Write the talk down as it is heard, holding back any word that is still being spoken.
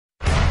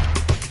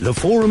The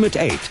Forum at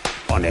 8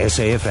 on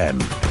SAFM.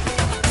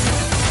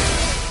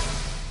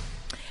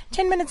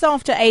 10 minutes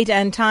after 8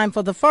 and time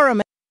for the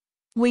Forum.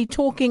 We're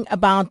talking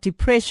about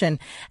depression,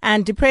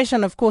 and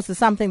depression, of course, is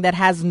something that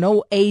has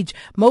no age.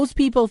 Most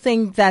people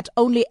think that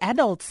only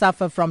adults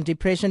suffer from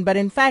depression, but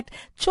in fact,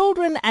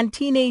 children and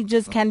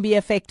teenagers can be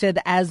affected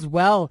as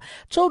well.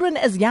 Children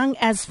as young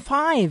as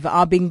 5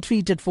 are being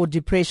treated for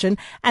depression,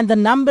 and the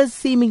numbers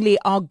seemingly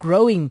are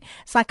growing.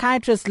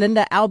 Psychiatrist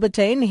Lynda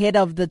Albertyn, head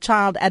of the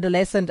Child,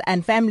 Adolescent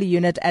and Family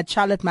Unit at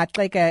Charlotte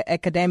Maxeke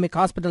Academic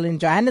Hospital in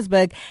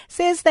Johannesburg,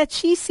 says that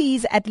she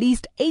sees at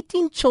least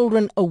 18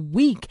 children a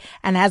week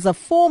and has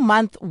a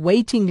 4-month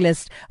waiting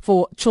list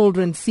for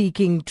children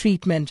seeking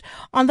treatment.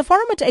 On the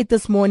Forum at 8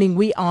 this morning,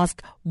 we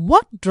ask,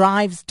 what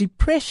drives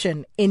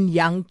depression in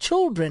young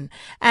children?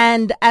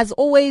 And as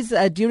always,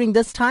 during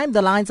this time,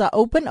 the lines are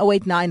open,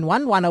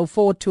 0891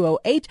 104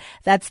 208.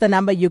 That's the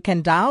number you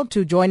can dial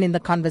to join in the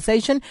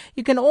conversation.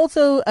 You can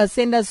also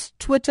send us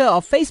Twitter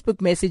or Facebook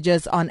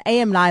messages on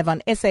AM Live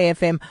on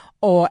SAFM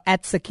or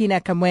at Sakina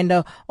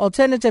Kamwendo.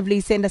 Alternatively,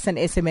 send us an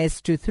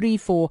SMS to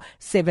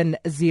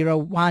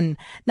 34701.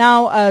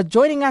 Now,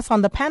 joining us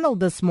on the panel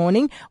this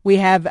morning, we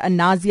have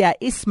Naazia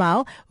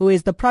Ismail, who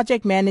is the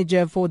project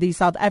manager for the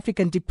South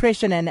African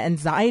Depression and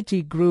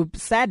Anxiety Group,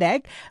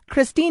 SADAG.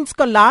 Cristine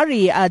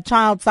Scolari, a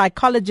child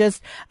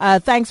psychologist.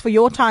 Thanks for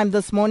your time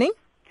this morning.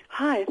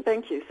 Hi,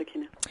 thank you,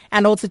 Sakina.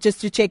 And also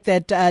just to check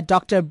that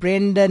Dr.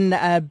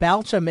 Bredan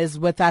Belsham is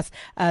with us,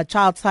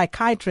 child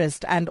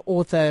psychiatrist and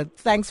author.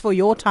 Thanks for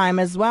your time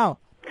as well.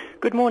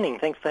 Good morning.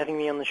 Thanks for having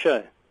me on the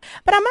show.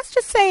 But I must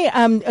just say,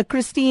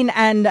 Cristine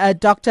and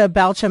Dr.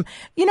 Belsham,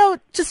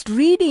 just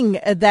reading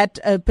that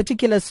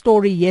particular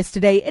story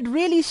yesterday, it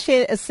really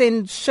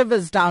sent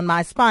shivers down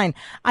my spine.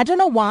 I don't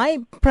know why.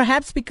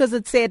 Perhaps because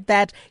it said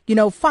that,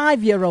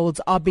 5-year-olds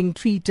are being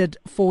treated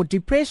for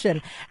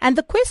depression. And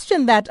the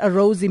question that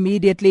arose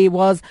immediately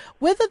was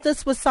whether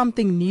this was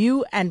something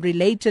new and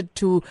related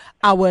to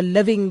our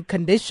living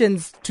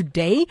conditions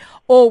today,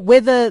 or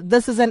whether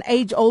this is an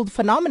age-old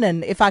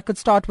phenomenon. If I could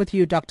start with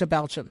you, Dr.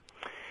 Belsham.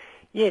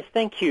 Yes,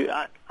 thank you.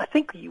 I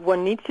think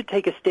one needs to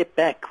take a step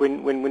back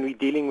when we're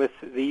dealing with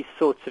these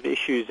sorts of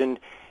issues and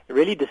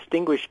really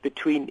distinguish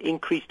between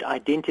increased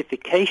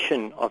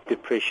identification of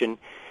depression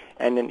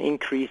and an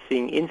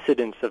increasing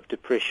incidence of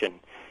depression.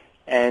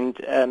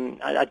 And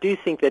I do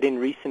think that in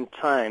recent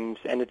times,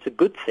 and it's a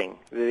good thing,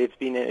 there's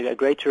been a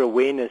greater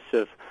awareness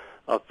of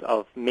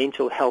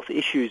mental health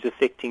issues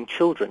affecting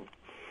children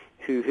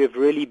who have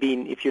really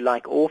been, if you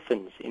like,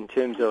 orphans in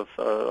terms of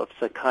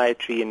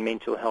psychiatry and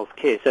mental health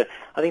care. So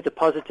I think the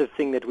positive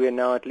thing that we're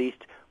now at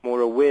least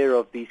more aware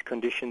of these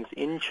conditions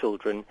in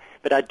children,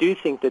 but I do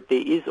think that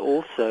there is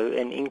also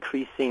an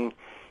increasing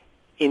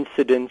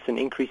incidence and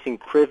increasing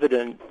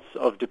prevalence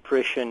of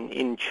depression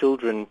in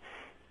children,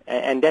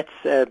 and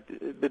that's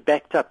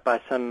backed up by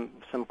some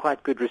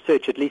quite good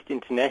research, at least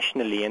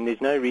internationally, and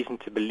there's no reason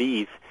to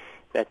believe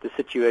that the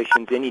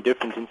situation is any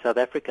different in South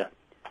Africa.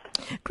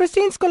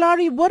 Cristine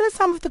Scolari, what are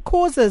some of the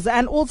causes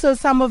and also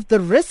some of the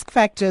risk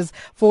factors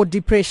for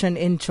depression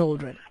in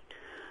children?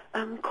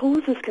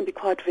 Causes can be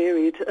quite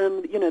varied.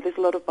 There's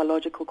a lot of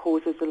biological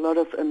causes, a lot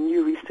of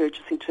new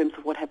research in terms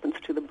of what happens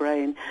to the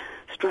brain,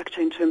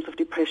 structure in terms of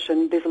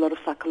depression. There's a lot of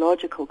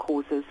psychological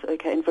causes,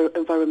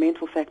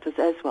 environmental factors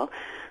as well.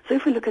 So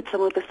if we look at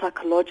some of the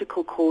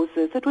psychological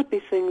causes, it would be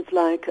things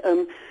like,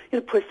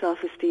 poor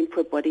self-esteem,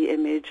 poor body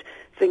image,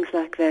 things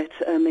like that,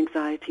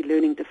 anxiety,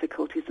 learning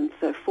difficulties, and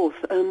so forth.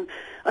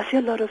 I see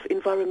a lot of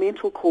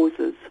environmental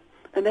causes.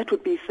 And that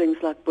would be things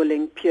like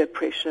bullying, peer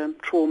pressure,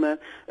 trauma,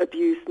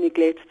 abuse,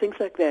 neglect, things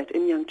like that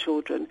in young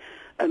children,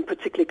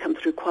 particularly come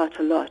through quite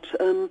a lot.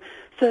 The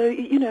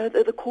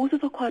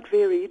causes are quite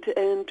varied,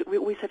 and we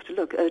always have to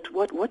look at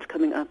what's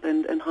coming up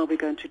and how we're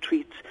going to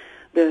treat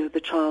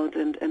the child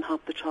and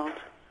help the child.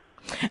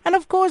 And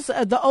of course,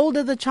 the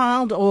older the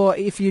child, or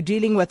if you're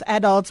dealing with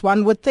adults,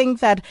 one would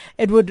think that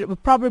it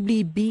would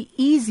probably be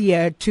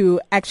easier to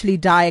actually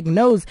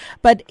diagnose.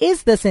 But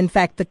is this in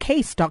fact the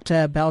case,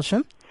 Dr.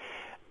 Belsham?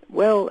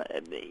 Well,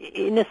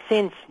 in a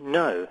sense,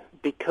 no,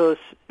 because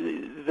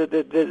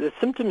the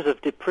symptoms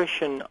of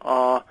depression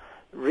are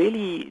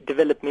really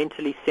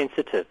developmentally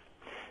sensitive.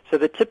 So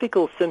the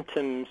typical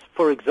symptoms,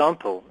 for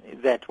example,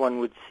 that one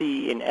would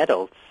see in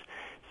adults,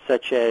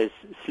 such as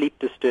sleep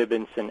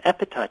disturbance and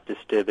appetite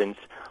disturbance,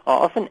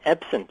 are often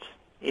absent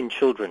in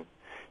children.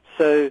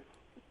 So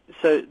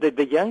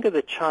the younger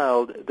the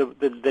child,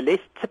 the less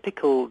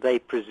typical they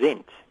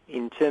present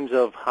in terms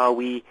of how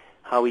we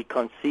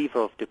conceive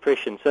of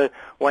depression. So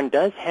one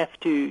does have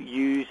to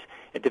use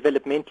a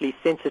developmentally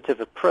sensitive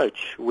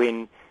approach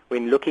when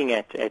looking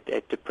at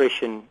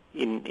depression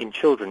in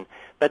children.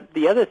 But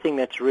the other thing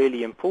that's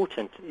really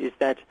important is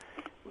that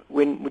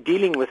when we're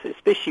dealing with,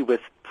 especially with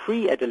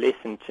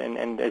pre-adolescent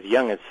and as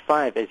young as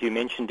 5, as you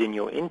mentioned in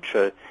your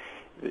intro,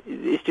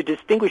 is to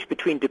distinguish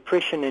between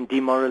depression and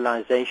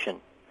demoralization.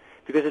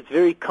 Because it's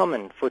very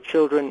common for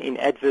children in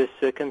adverse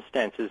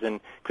circumstances, and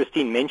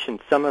Cristine mentioned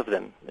some of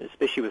them,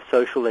 especially with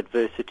social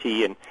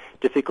adversity and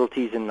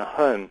difficulties in the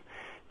home,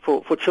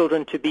 for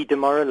children to be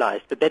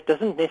demoralized, but that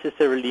doesn't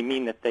necessarily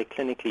mean that they're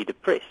clinically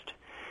depressed.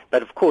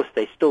 But of course,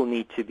 they still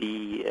need to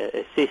be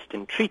assessed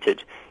and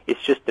treated.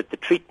 It's just that the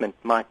treatment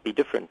might be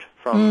different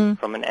from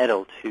an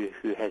adult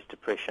who has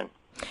depression.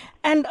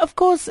 And of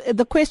course,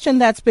 the question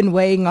that's been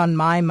weighing on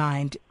my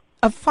mind,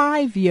 a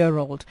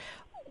 5-year-old,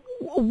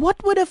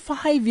 what would a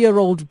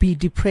 5-year-old be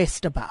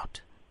depressed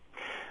about?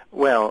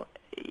 Well,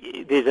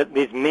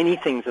 there's many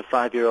things a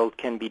 5-year-old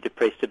can be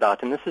depressed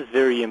about, and this is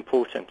very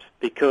important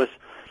because,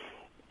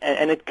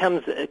 and it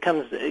comes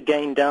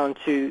again down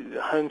to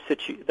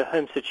the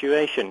home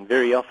situation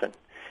very often.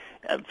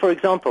 For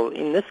example,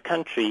 in this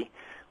country,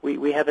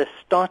 we have a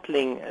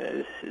startling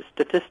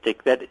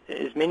statistic that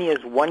as many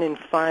as 1 in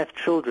 5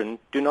 children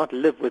do not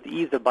live with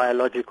either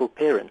biological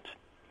parent.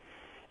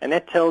 And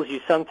that tells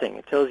you something.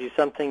 It tells you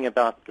something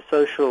about the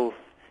social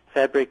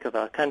fabric of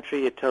our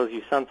country. It tells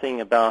you something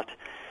about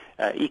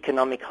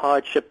economic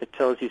hardship. It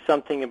tells you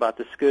something about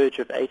the scourge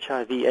of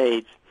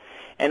HIV/AIDS.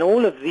 And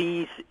all of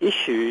these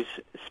issues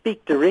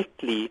speak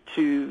directly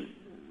to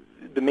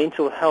the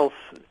mental health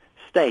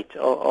state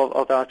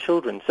of our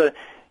children. So,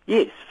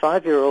 yes,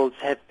 5-year-olds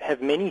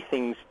have many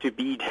things to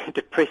be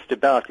depressed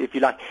about, if you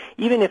like,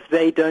 even if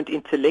they don't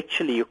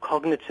intellectually or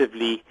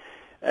cognitively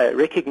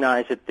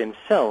recognize it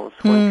themselves.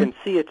 One can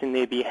see it in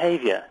their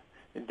behavior,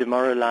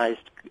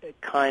 demoralized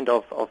kind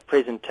of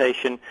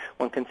presentation.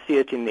 One can see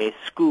it in their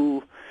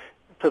school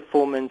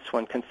performance.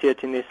 One can see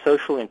it in their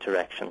social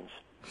interactions.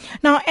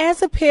 Now,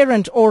 as a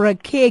parent or a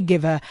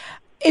caregiver,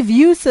 if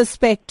you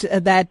suspect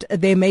that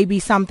there may be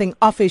something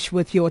offish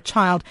with your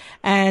child,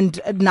 and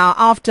now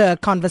after a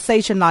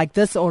conversation like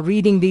this or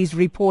reading these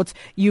reports,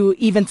 you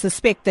even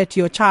suspect that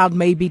your child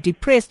may be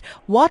depressed,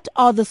 what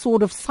are the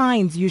sort of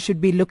signs you should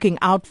be looking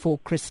out for,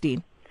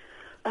 Cristine?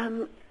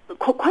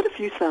 Quite a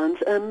few signs.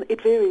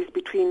 It varies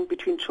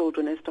between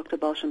children, as Dr.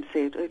 Belsham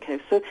said. Okay,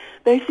 so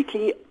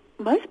basically,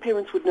 most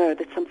parents would know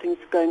that something's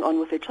going on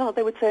with their child.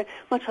 They would say,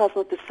 my child's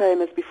not the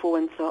same as before,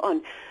 and so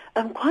on.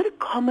 Quite a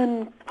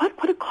common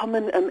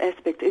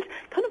aspect is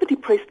kind of a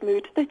depressed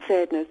mood, that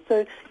sadness.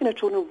 So,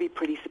 children will be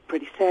pretty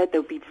sad.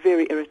 They'll be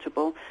very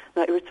irritable.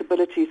 Now,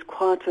 irritability is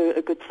quite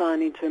a good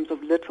sign in terms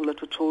of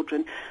little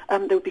children.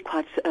 They would be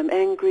quite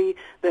angry.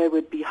 They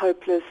would be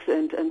hopeless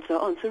and so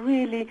on. So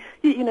really,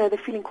 they're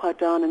feeling quite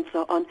down and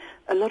so on.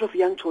 A lot of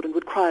young children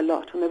would cry a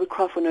lot, and they would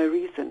cry for no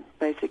reason,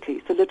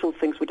 basically. So little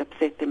things would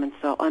upset them and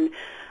so on.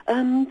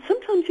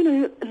 Sometimes,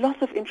 loss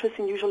of interest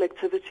in usual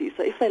activities.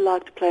 So if they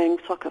liked playing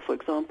soccer, for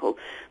example,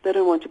 they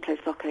don't want to play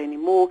soccer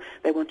anymore.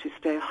 They want to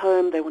stay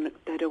home. They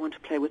don't want to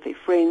play with their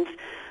friends.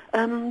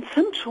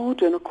 Some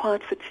children are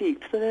quite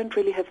fatigued, so they don't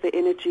really have the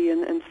energy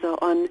and so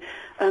on.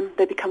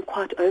 They become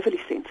quite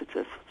overly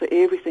sensitive, so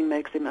everything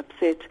makes them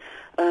upset.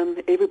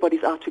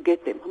 Everybody's out to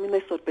get them. I mean,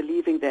 they start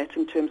believing that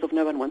in terms of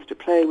no one wants to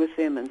play with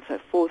them and so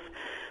forth.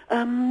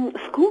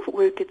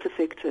 Schoolwork gets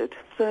affected,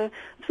 so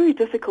it's very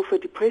difficult for a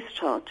depressed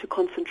child to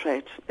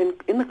concentrate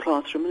in the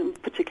classroom,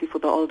 and particularly for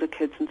the older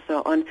kids and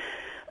so on.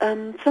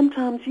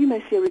 Sometimes you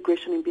may see a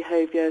regression in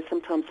behavior.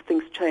 Sometimes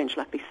things change,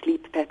 like their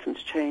sleep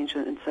patterns change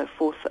and so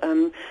forth.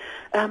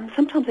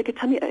 Sometimes they get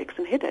tummy aches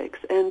and headaches,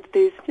 and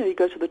there's, you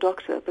go to the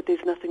doctor, but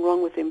there's nothing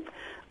wrong with them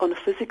on a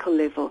physical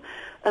level.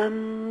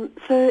 And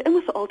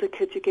with the older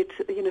kids, you get,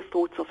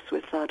 thoughts of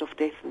suicide, of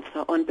death, and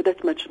so on. But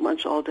that's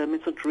much older. I mean,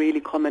 it's not really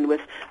common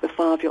with the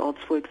 5-year-olds,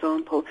 for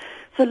example.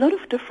 So a lot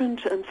of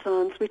different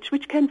signs,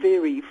 which can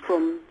vary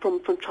from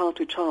child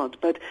to child.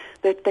 But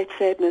that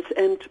sadness,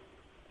 and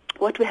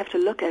what we have to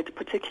look at in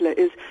particular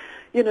is,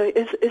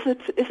 is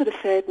it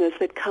a sadness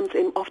that comes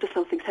in after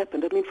something's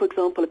happened? I mean, for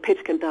example, a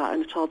pet can die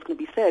and a child's going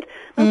to be sad.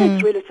 Now,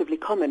 that's relatively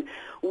common.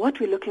 What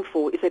we're looking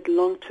for is that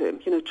long term.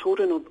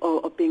 Children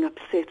are being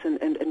upset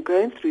and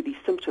going through these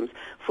symptoms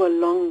for a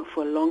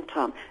long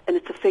time, and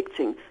it's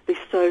affecting the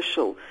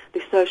social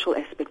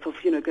aspects of,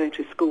 going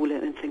to school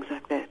and things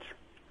like that.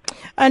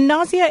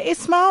 Naazia,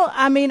 Ismail,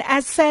 I mean,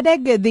 as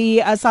SADAG,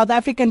 the South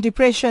African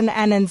Depression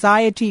and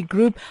Anxiety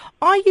Group,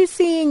 are you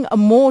seeing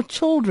more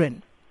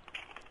children?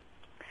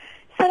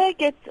 SADAG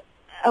gets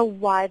a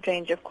wide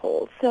range of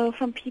calls, so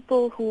from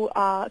people who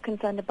are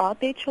concerned about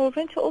their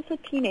children to also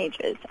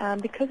teenagers.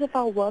 Because of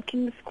our work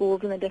in the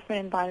schools and the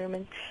different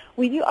environments,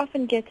 we do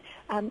often get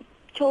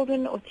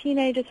children or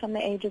teenagers from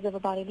the ages of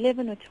about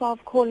 11 or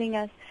 12 calling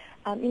us,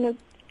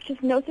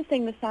 just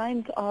noticing the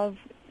signs of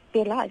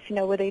their life,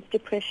 whether it's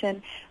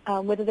depression,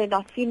 whether they're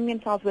not feeling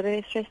themselves, whether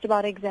they're stressed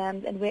about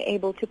exams, and we're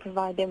able to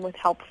provide them with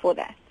help for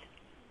that.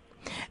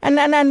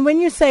 And when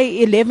you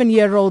say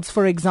 11-year-olds,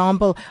 for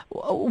example,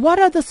 what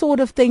are the sort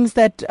of things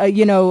that,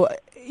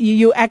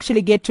 you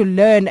actually get to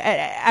learn,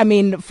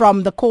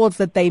 from the calls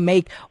that they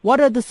make? What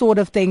are the sort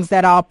of things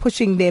that are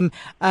pushing them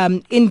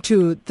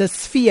into the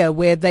sphere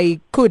where they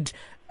could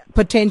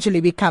potentially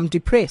become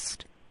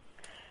depressed?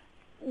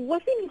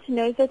 what we need to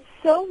know is that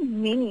so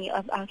many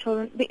of our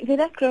children, they're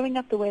not growing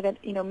up the way that,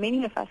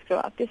 many of us grow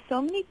up. There's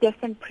so many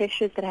different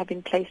pressures that have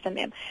been placed on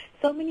them,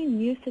 so many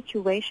new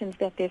situations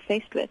that they're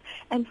faced with,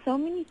 and so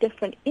many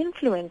different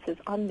influences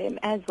on them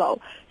as well.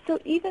 So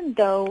even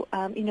though,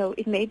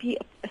 it may be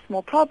a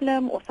small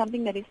problem or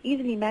something that is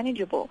easily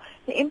manageable,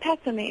 the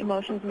impact on their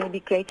emotions may be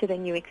greater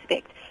than you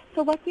expect.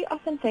 So what we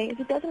often say is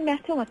it doesn't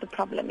matter what the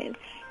problem is.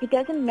 It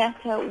doesn't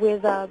matter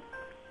whether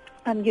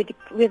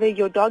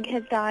your dog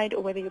has died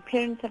or whether your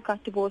parents have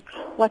got divorced.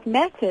 What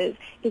matters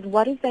is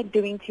what is that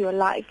doing to your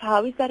life?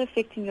 How is that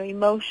affecting your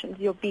emotions,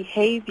 your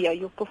behavior,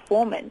 your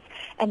performance?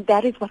 And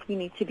that is what we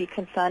need to be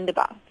concerned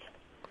about.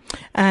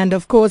 And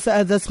of course,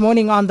 this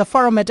morning on the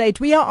Forum at 8,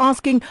 we are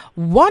asking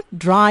what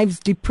drives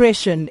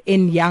depression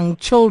in young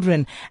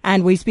children.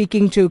 And we're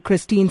speaking to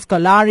Cristine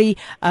Scolari,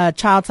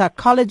 child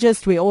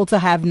psychologist. We also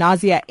have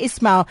Naazia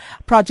Ismail,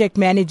 project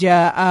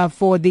manager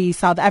for the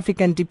South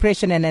African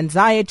Depression and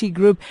Anxiety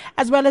Group,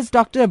 as well as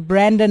Dr.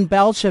 Bredan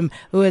Belsham,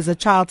 who is a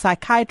child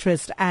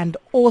psychiatrist and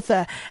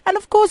author. And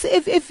of course,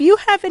 if you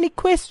have any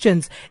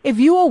questions, if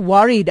you are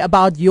worried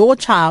about your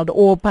child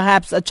or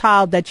perhaps a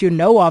child that you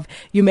know of,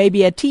 you may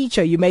be a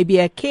teacher, you may be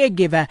a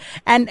caregiver,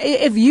 and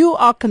if you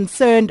are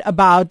concerned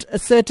about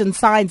certain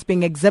signs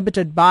being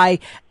exhibited by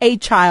a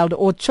child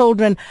or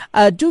children,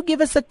 do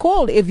give us a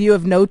call if you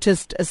have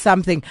noticed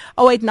something.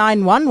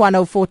 0891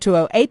 104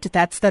 208,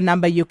 that's the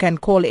number you can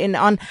call in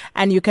on,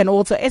 and you can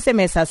also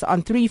SMS us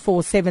on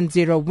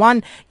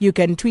 34701. You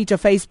can tweet or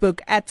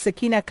Facebook at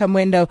Sakina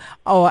Kamwendo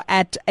or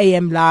at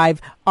AM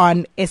Live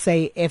on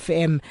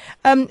SAFM.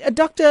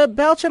 Dr.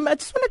 Belsham, I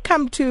just want to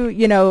come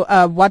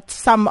to, what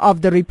some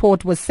of the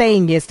report was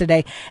saying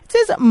yesterday. It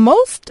says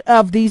most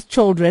of these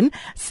children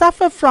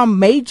suffer from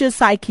major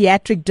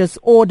psychiatric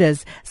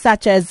disorders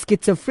such as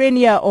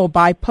schizophrenia or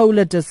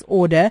bipolar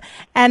disorder,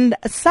 and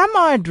some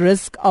are at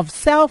risk of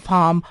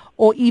self-harm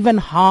or even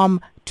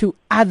harm to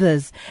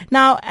others.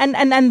 Now,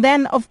 and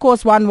then, of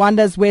course, one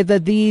wonders whether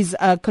these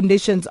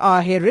conditions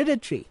are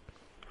hereditary.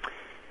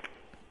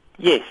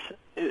 Yes.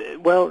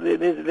 Well,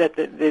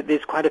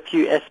 there's quite a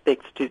few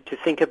aspects to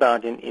think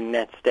about in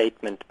that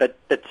statement, but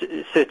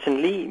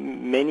certainly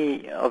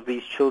many of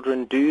these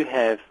children do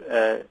have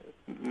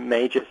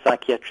major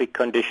psychiatric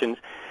conditions.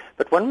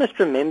 But one must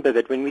remember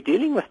that when we're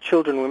dealing with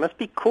children, we must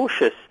be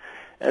cautious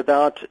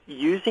about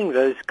using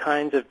those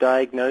kinds of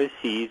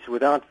diagnoses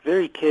without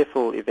very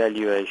careful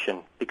evaluation,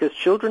 because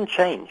children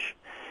change.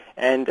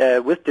 And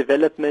with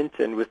development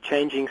and with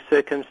changing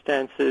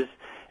circumstances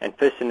and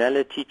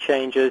personality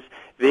changes,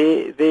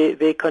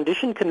 their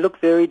condition can look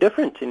very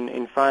different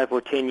in 5 or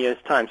 10 years'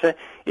 time. So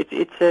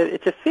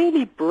it's a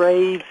fairly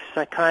brave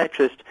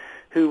psychiatrist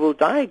who will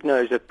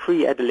diagnose a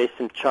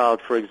pre-adolescent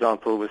child, for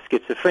example, with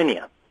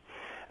schizophrenia.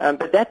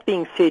 But that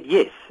being said,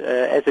 yes,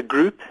 as a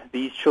group,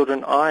 these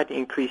children are at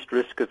increased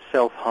risk of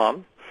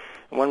self-harm.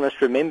 And one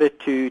must remember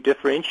to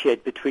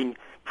differentiate between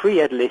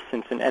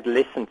pre-adolescents and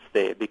adolescents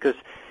there, because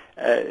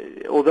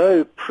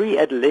although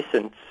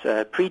pre-adolescents,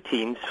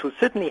 pre-teens, will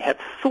certainly have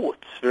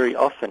thoughts very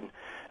often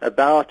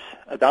about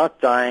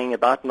dying,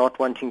 about not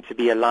wanting to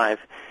be alive,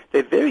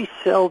 they very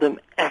seldom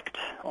act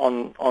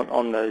on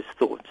those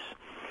thoughts.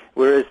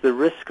 Whereas the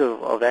risk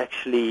of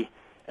actually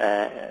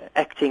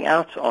acting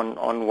out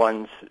on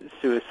one's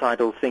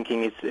suicidal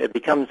thinking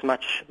becomes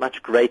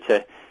much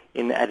greater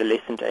in the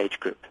adolescent age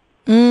group.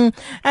 And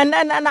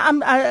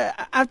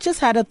I've just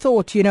had a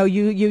thought.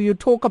 You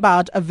talk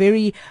about a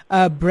very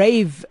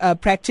brave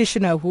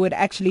practitioner who would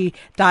actually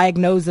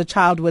diagnose a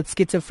child with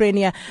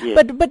schizophrenia. Yes.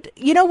 But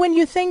when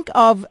you think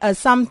of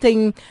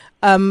something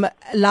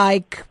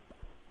like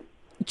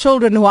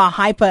children who are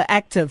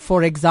hyperactive,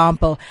 for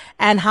example,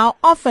 and how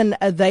often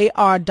they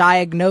are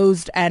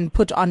diagnosed and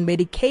put on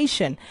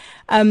medication,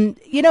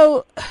 isn't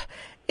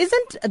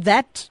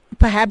that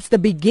perhaps the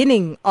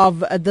beginning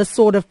of the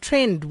sort of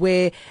trend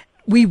where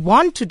we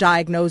want to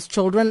diagnose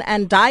children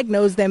and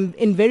diagnose them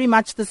in very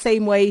much the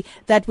same way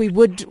that we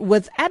would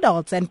with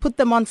adults and put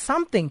them on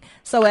something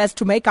so as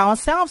to make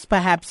ourselves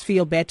perhaps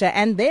feel better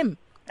and them?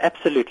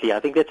 Absolutely.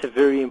 I think that's a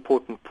very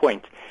important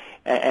point.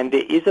 And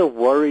there is a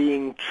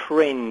worrying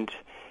trend.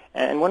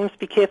 And one must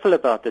be careful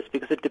about this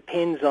because it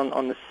depends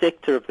on the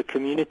sector of the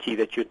community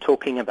that you're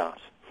talking about.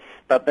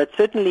 But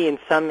certainly in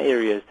some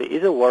areas there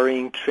is a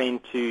worrying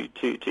trend to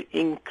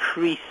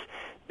increase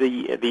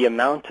the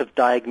amount of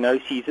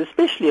diagnoses,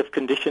 especially of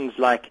conditions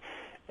like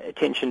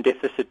attention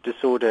deficit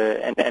disorder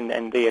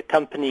and the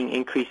accompanying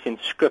increase in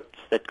scripts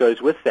that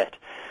goes with that.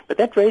 But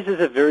that raises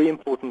a very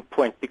important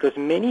point because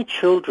many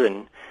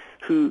children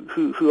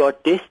who are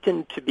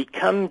destined to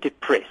become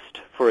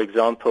depressed, for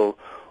example,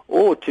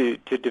 or to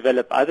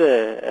develop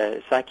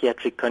other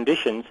psychiatric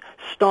conditions,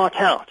 start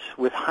out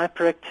with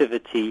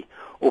hyperactivity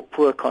or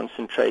poor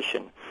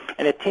concentration.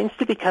 And it tends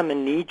to become a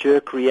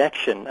knee-jerk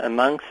reaction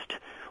amongst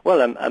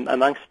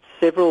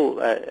several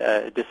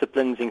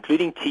disciplines,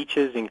 including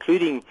teachers,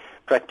 including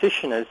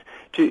practitioners,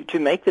 to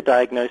make the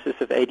diagnosis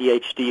of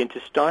ADHD and to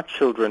start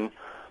children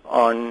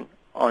on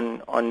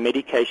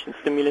medication,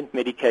 stimulant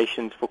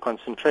medications for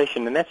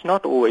concentration. And that's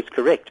not always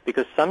correct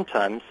because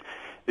sometimes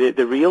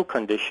the real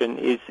condition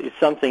is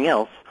something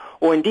else,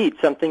 or indeed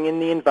something in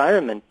the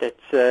environment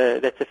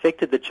that's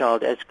affected the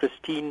child, as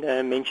Cristine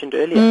mentioned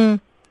earlier.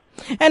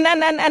 And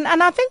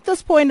I think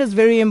this point is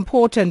very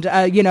important,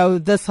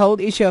 this whole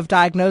issue of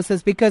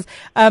diagnosis, because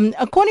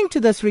according to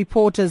this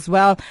report as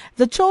well,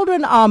 the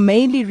children are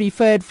mainly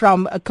referred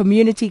from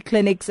community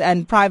clinics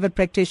and private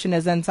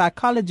practitioners and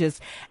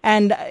psychologists.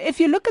 And if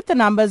you look at the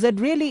numbers,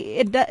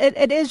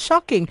 it is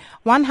shocking.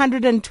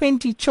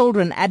 120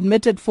 children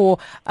admitted for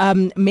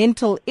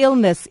mental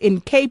illness in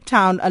Cape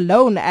Town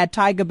alone at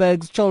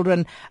Tygerberg's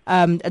Child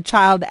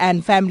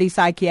and Family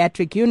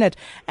Psychiatric Unit.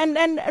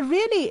 And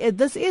really,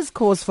 this is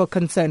cause for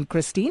concern,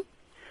 Cristine.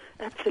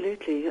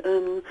 Absolutely.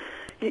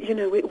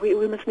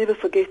 We must never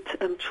forget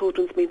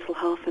children's mental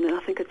health, and I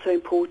think it's so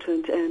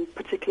important, and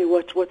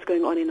particularly what's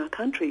going on in our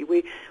country.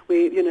 We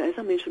as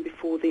I mentioned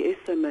before, there is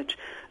so much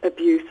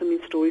abuse. I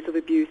mean, stories of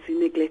abuse,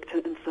 neglect,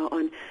 and so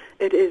on.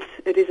 It is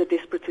a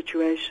desperate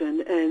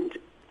situation, and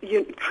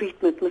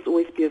treatment must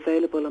always be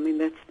available. I mean,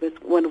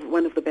 that's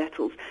one of the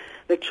battles.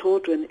 That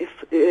children, if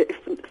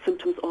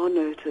symptoms are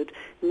noted,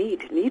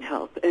 need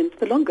help, and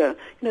the longer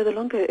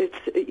it's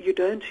you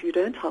don't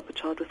help a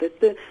child with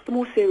it, the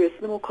more serious,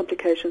 the more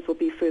complications will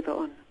be further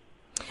on.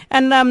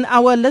 And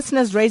our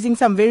listeners raising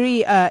some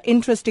very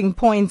interesting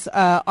points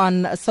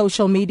on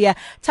social media.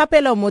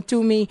 Tapelo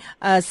Motumi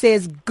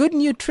says good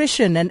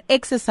nutrition and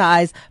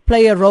exercise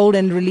play a role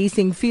in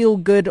releasing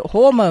feel-good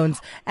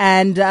hormones,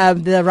 and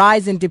the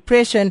rise in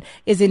depression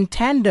is in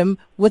tandem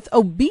with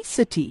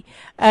obesity.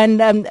 And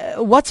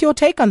what's your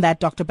take on that,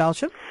 Dr.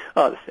 Belsham?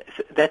 Oh,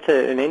 that's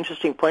an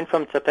interesting point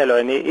from Tapelo,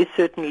 and there is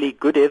certainly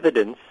good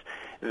evidence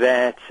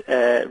that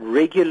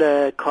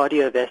regular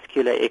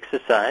cardiovascular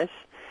exercise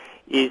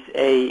is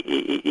an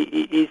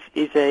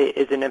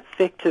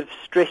effective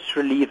stress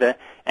reliever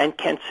and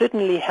can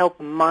certainly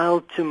help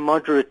mild to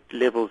moderate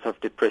levels of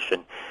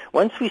depression.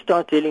 Once we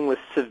start dealing with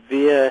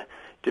severe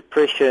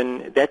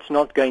depression, that's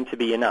not going to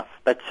be enough.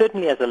 But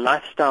certainly as a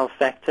lifestyle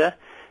factor,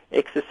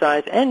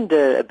 exercise and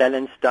a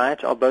balanced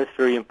diet are both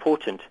very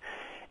important.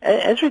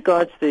 As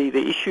regards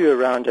the issue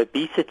around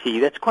obesity,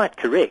 that's quite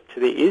correct.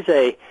 There is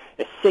a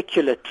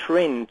secular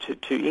trend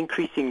to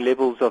increasing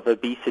levels of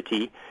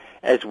obesity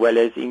as well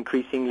as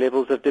increasing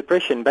levels of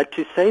depression. But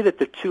to say that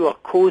the two are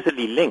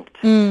causally linked,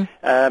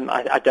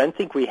 I don't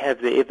think we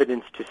have the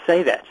evidence to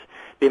say that.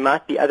 There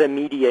might be other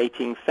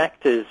mediating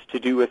factors to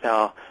do with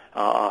our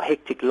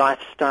hectic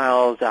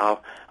lifestyles.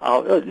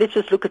 Let's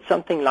just look at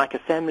something like a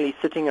family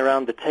sitting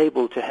around the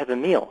table to have a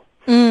meal.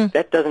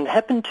 That doesn't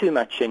happen too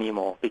much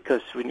anymore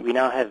because we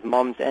now have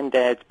moms and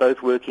dads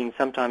both working,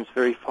 sometimes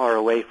very far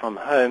away from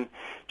home,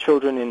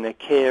 children in the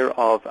care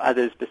of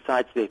others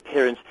besides their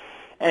parents.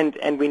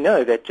 And we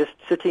know that just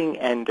sitting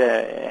and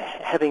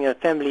having a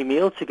family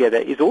meal together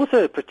is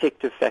also a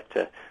protective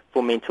factor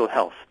for mental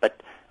health.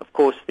 But, of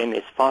course, then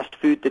there's fast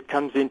food that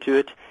comes into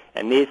it,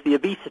 and there's the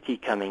obesity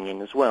coming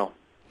in as well.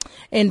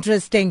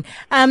 Interesting.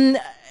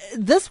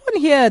 This one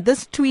here,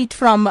 this tweet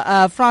from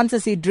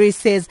Francis Idris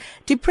says,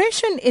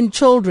 depression in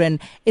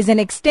children is an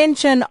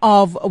extension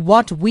of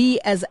what we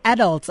as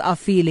adults are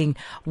feeling.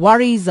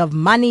 Worries of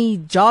money,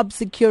 job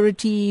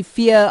security,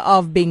 fear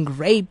of being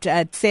raped,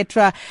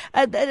 etc.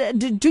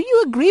 Do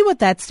you agree with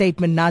that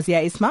statement,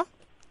 Naazia, Ismail?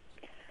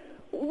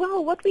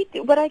 Well,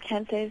 what I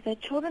can say is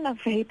that children are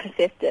very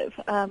perceptive.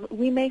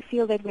 We may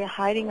feel that we're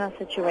hiding our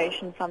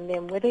situation from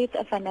them, whether it's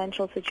a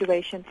financial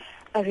situation,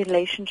 a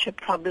relationship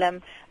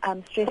problem,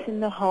 stress in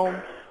the home,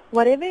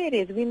 whatever it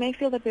is. We may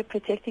feel that we're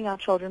protecting our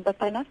children, but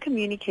by not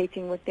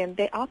communicating with them,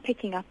 they are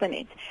picking up on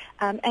it.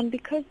 And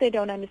because they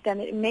don't understand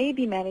that it may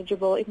be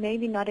manageable, it may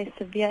be not as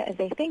severe as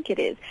they think it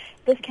is,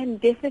 this can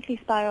definitely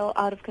spiral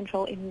out of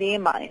control in their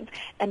minds,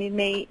 and it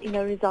may,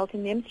 result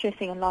in them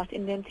stressing a lot,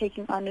 in them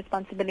taking on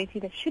responsibility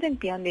that shouldn't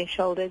be on their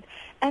shoulders,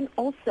 and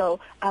also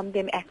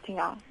them acting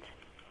out.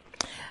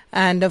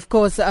 And, of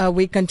course,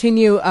 we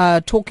continue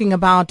talking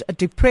about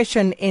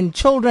depression in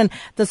children.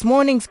 This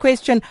morning's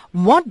question,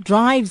 what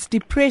drives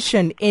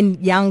depression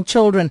in young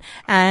children?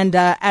 And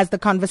as the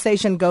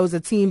conversation goes,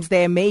 it seems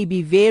there may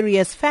be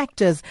various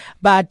factors,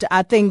 but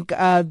I think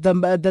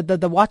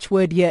the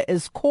watchword here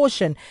is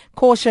caution.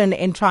 Caution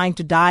in trying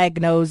to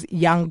diagnose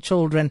young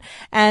children.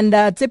 And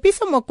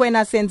Tsepiso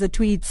Mokwena sends a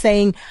tweet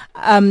saying,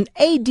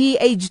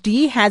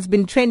 ADHD has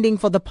been trending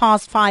for the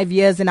past 5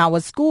 years in our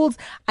schools.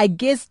 I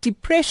guess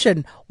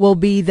depression will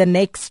be the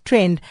next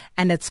trend,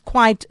 and it's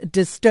quite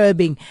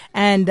disturbing.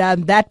 And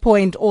that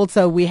point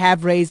also we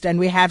have raised and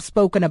we have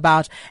spoken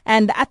about.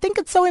 And I think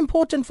it's so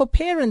important for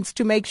parents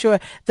to make sure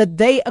that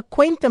they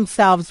acquaint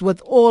themselves with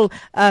all,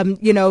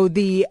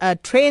 the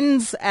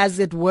trends, as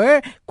it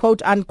were,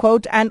 quote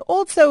unquote, and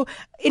also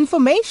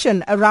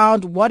information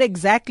around what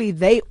exactly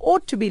they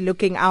ought to be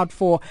looking out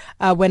for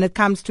when it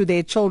comes to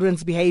their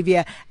children's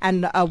behavior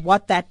and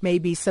what that may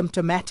be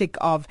symptomatic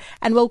of.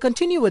 And we'll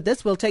continue with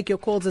this. We'll take your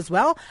calls as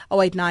well.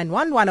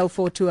 0891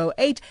 104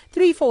 208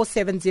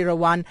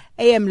 34701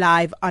 AM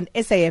Live on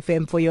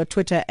SAFM for your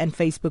Twitter and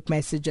Facebook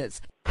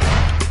messages.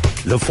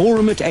 The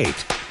Forum at 8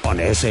 on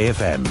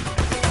SAFM.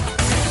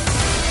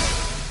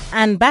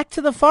 And back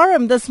to the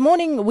forum. This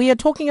morning, we are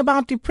talking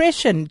about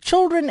depression.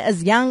 Children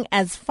as young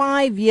as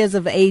 5 years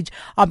of age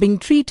are being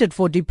treated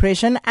for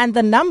depression, and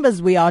the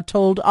numbers, we are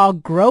told, are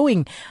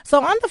growing.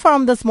 So on the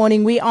forum this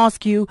morning, we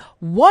ask you,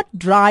 what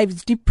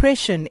drives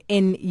depression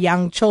in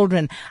young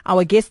children?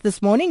 Our guest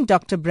this morning,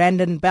 Dr.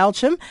 Bredan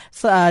Belsham,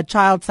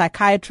 child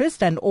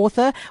psychiatrist and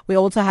author. We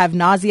also have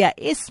Naazia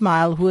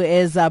Ismail, who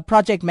is a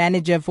project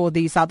manager for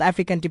the South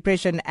African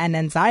Depression and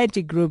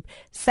Anxiety Group,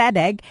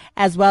 SADAG,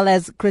 as well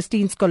as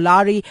Cristine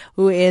Scolari,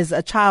 who is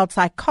a child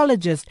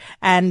psychologist.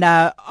 And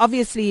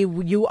obviously,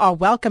 you are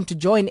welcome to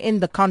join in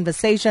the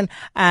conversation,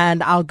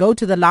 and I'll go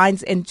to the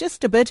lines in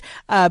just a bit.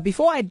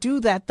 Before I do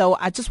that, though,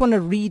 I just want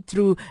to read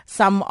through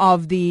some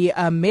of the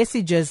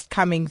messages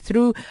coming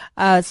through,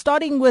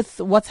 starting with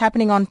what's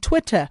happening on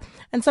Twitter.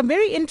 And some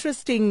very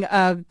interesting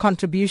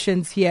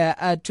contributions here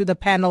to the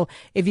panel.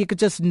 If you could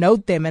just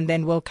note them, and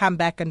then we'll come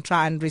back and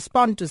try and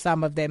respond to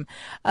some of them.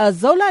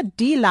 Zola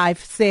D.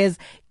 Life says,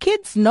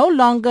 kids no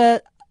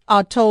longer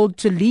are told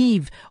to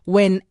leave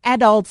when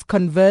adults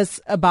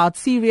converse about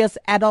serious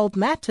adult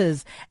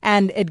matters,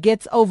 and it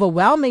gets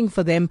overwhelming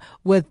for them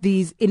with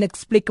these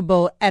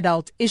inexplicable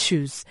adult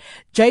issues.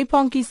 Jay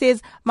Ponky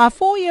says, my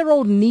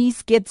 4-year-old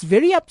niece gets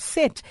very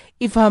upset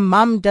if her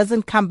mum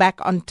doesn't come back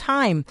on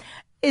time.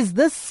 Is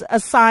this a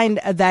sign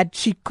that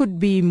she could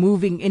be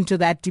moving into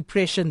that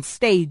depression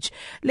stage?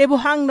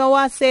 Lebohang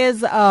Noah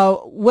says,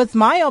 with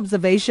my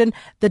observation,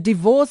 the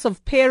divorce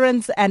of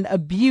parents and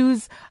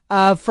abuse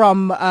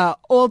from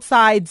all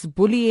sides,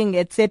 bullying,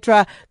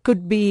 etc.,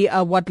 could be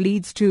what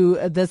leads to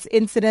this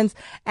incident.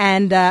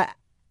 And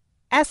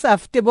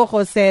Asaf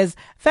Tebogo says,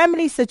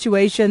 family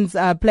situations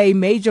play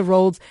major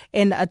roles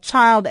in a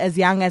child as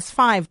young as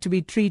 5 to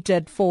be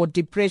treated for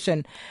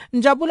depression.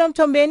 Njabulam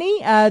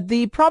Tombeni,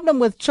 the problem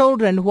with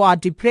children who are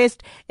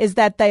depressed is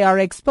that they are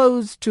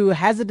exposed to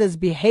hazardous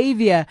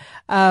behavior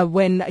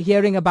when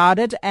hearing about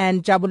it.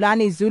 And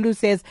Jabulani Zulu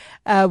says,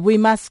 we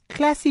must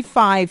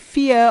classify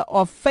fear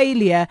of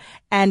failure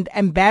and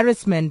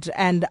embarrassment,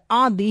 and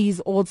are these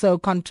also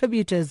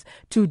contributors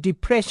to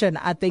depression,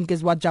 I think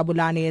is what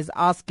Jabulani is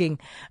asking.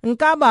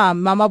 Nkaba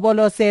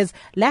Mamabolo says,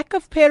 lack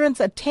of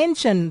parents'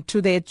 attention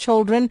to their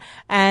children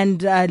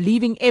and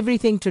leaving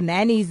everything to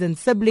nannies and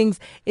siblings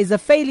is a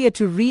failure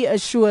to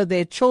reassure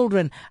their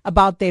children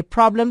about their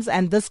problems,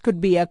 and this could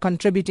be a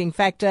contributing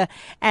factor.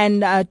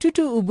 And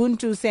Tutu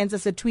Ubuntu sends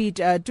us a tweet.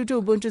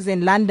 Tutu Ubuntu is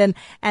in London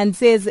and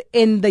says,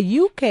 in the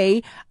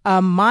UK,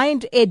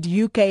 Mind Ed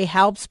UK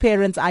helps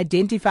parents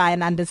identify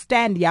and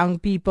understand young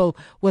people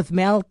with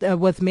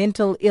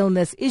mental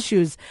illness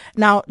issues.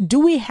 Now, do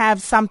we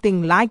have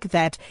something like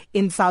that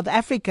in South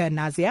Africa,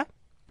 Naazia?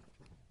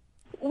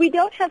 We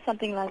don't have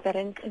something like that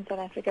in South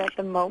Africa at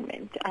the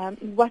moment.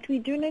 What we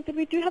do know is that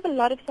we do have a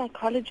lot of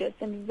psychologists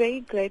and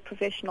very great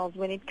professionals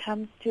when it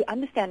comes to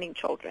understanding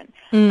children.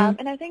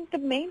 And I think the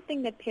main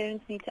thing that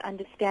parents need to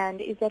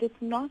understand is that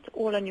it's not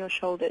all on your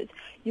shoulders.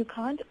 You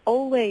can't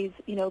always,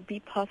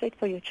 be perfect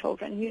for your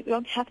children. You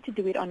don't have to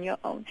do it on your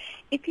own.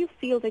 If you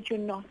feel that you're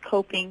not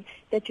coping,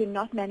 that you're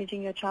not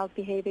managing your child's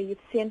behavior, you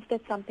sense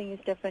that something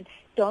is different,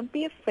 don't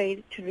be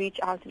afraid to reach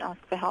out and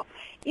ask for help.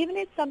 Even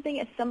if it's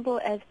something as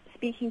simple as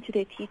speaking to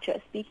their teacher,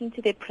 speaking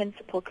to their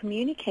principal,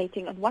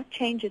 communicating on what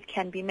changes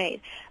can be made.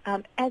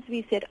 As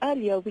we said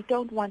earlier, we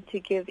don't want to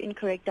give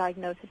incorrect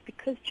diagnosis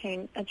because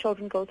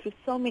children go through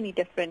so many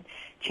different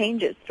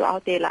changes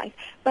throughout their life.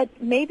 But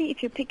maybe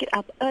if you pick it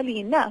up early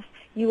enough,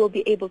 you will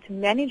be able to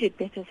manage it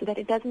better so that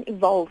it doesn't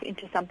evolve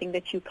into something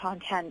that you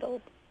can't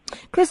handle.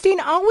 Cristine,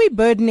 are we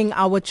burdening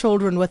our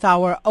children with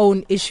our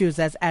own issues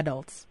as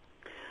adults?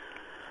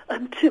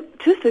 To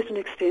a certain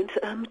extent,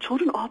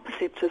 children are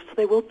perceptive, so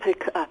they will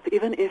pick up,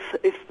 even if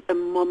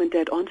mom and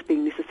dad aren't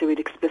being necessarily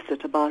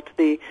explicit about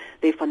their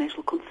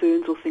financial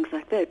concerns or things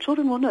like that.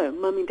 Children will know,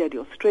 mom and dad,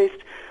 you're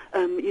stressed,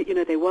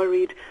 they're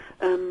worried,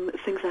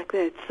 things like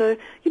that. So,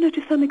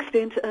 to some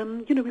extent,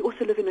 we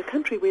also live in a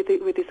country where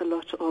there's a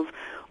lot of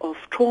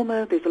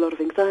trauma, there's a lot of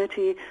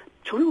anxiety.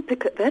 Children will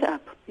pick that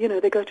up.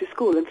 They go to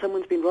school and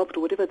someone's been robbed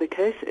or whatever the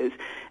case is,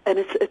 and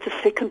it's a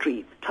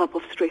secondary type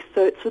of stress.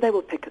 So they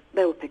will pick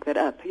that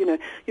up. You're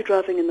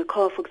driving in the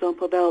car, for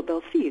example,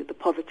 they'll see the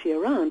poverty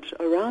around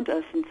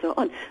us and so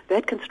on.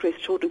 That can stress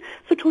children.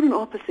 So children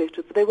are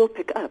perceptive. They will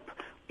pick up.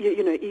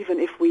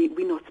 Even if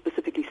we're not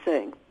specifically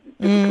saying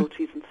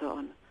difficulties and so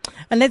on.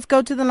 And let's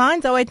go to the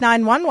lines,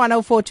 0891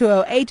 104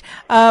 208.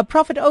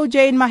 Prophet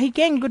OJ in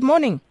Mahikeng, good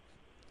morning.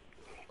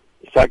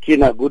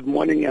 Sakina, good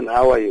morning, and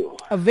how are you?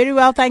 Very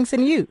well, thanks,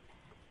 and you?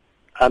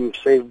 I'm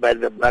saved by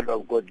the blood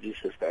of God,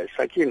 Jesus Christ.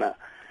 Sakina,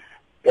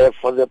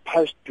 for the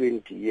past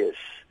 20 years,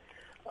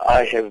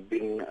 I have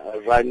been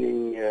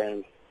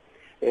running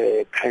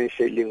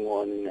counseling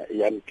on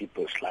young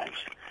people's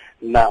lives.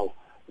 Now,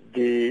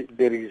 the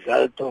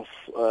result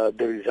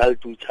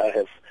which I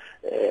have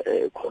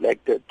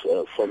collected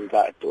from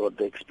that, or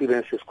the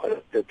experiences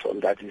collected from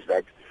that, is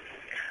that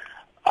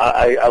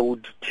I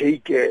would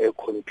take a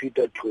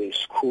computer to a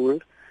school,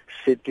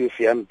 sit with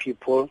young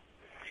people,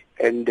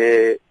 and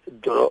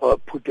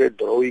put a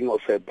drawing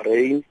of a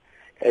brain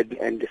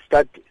and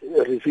start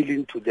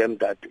revealing to them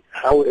that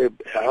how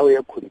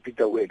a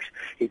computer works,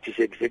 it is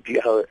exactly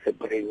how a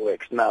brain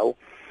works. Now,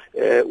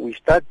 we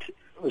start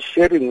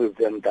sharing with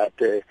them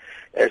that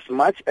as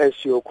much as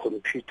your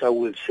computer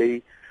will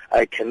say,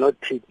 I cannot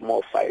take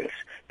more files,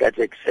 that's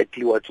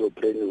exactly what your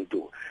brain will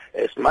do.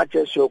 As much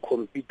as your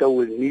computer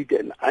will need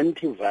an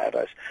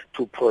antivirus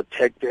to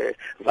protect the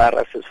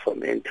viruses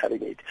from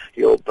entering it,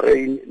 your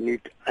brain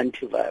needs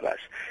antivirus.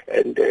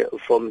 And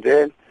from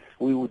there,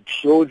 we would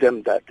show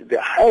them that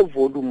the high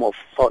volume of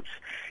thoughts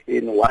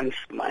in one's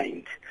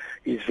mind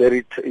is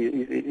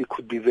it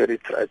could be very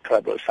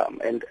troublesome.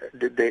 And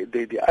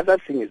the other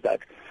thing is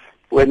that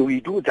when we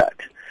do that,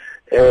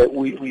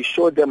 we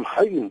show them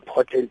how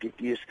important it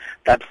is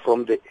that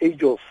from the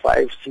age of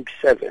 5, 6,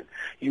 7,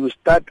 you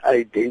start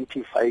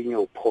identifying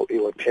your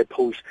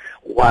purpose,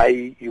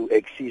 why you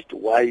exist,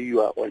 why you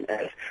are on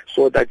earth,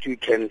 so that you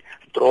can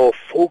draw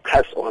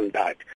focus on that.